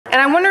And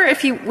I wonder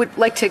if you would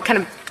like to kind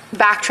of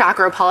backtrack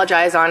or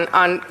apologize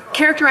on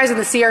characterizing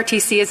the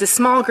CRTC as a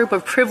small group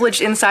of privileged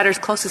insiders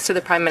closest to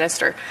the Prime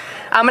Minister.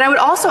 And I would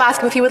also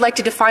ask him if he would like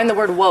to define the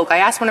word woke. I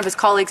asked one of his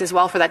colleagues as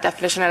well for that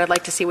definition, and I'd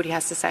like to see what he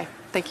has to say.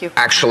 Thank you.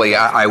 Actually,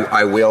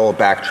 I will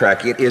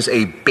backtrack. It is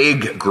a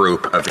big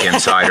group of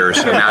insiders,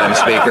 Madam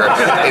Speaker.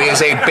 It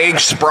is a big,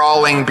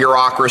 sprawling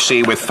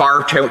bureaucracy with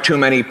far too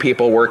many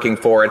people working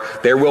for it.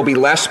 There will be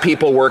less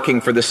people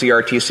working for the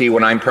CRTC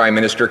when I'm Prime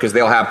Minister because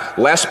they'll have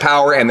less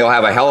power and they'll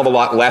have a hell of a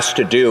lot less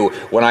to do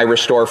when I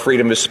restore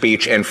freedom of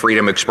speech and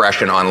freedom of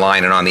expression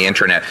online and on the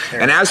Internet.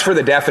 And as for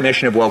the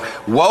definition of woke,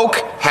 woke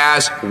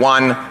has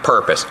one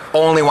purpose,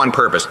 only one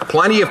purpose.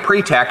 Plenty of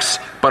pretexts,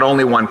 but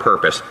only one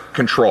purpose: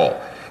 control.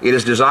 It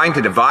is designed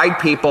to divide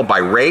people by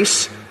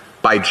race,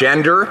 by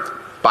gender,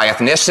 by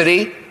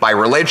ethnicity, by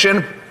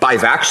religion, by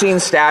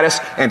vaccine status,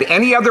 and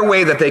any other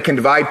way that they can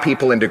divide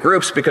people into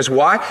groups. Because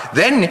why?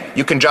 Then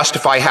you can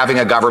justify having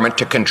a government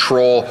to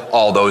control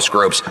all those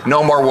groups.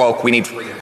 No more woke. We need freedom.